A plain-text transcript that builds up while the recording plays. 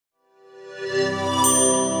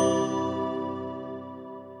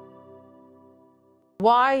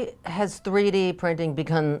Why has 3D printing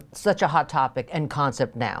become such a hot topic and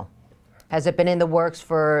concept now? Has it been in the works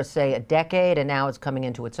for, say, a decade, and now it's coming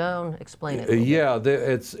into its own? Explain it. Yeah,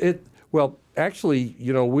 well, actually,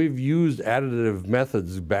 you know, we've used additive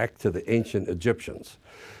methods back to the ancient Egyptians,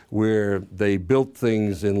 where they built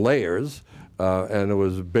things in layers, and it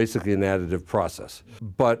was basically an additive process.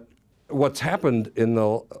 But what's happened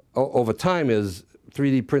over time is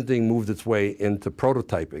 3D printing moved its way into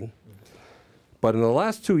prototyping. But in the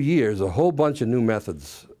last 2 years, a whole bunch of new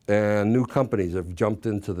methods and new companies have jumped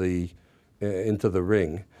into the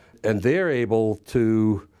ring, and they're able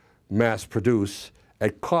to mass produce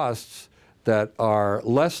at costs that are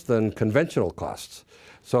less than conventional costs.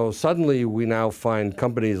 So suddenly we now find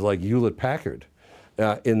companies like Hewlett-Packard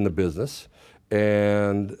in the business,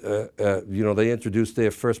 and you know, they introduced their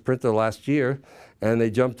first printer last year, and they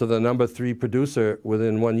jumped to the #3 producer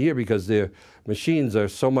within 1 year because their machines are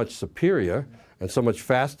so much superior and so much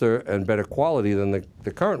faster and better quality than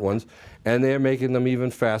the current ones, and they're making them even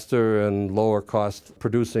faster and lower cost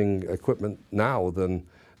producing equipment now than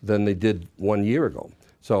they did 1 year ago.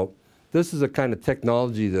 So this is a kind of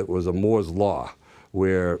technology that was a Moore's law,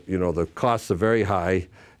 where, you know, the costs are very high,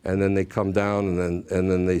 and then they come down, and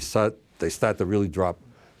then they start to really drop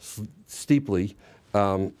steeply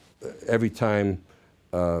every time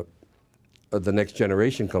the next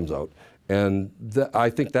generation comes out. And I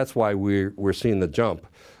think that's why we're seeing the jump,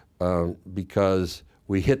 because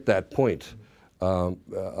we hit that point,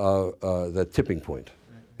 that tipping point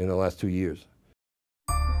in the last 2 years.